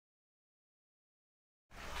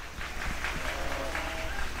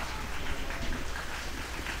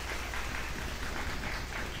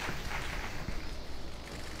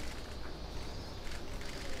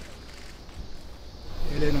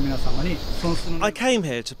I came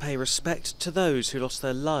here to pay respect to those who lost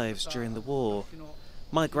their lives during the war.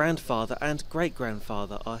 My grandfather and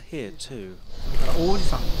great-grandfather are here too.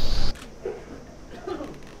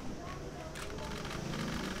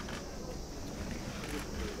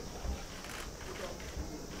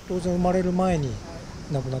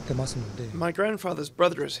 My grandfather's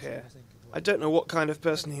brother is here. I don't know what kind of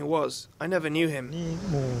person he was. I never knew him.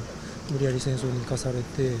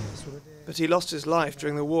 But he lost his life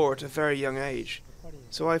during the war at a very young age.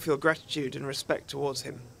 So I feel gratitude and respect towards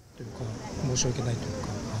him.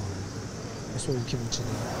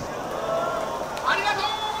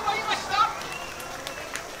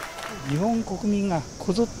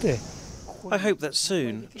 I hope that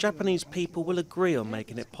soon Japanese people will agree on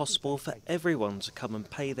making it possible for everyone to come and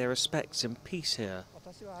pay their respects in peace here.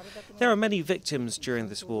 There are many victims during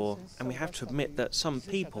this war, and we have to admit that some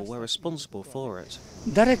people were responsible for it.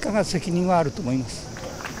 誰かが責任はあると思います。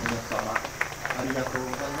ありがとうご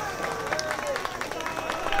ざいま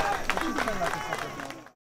した。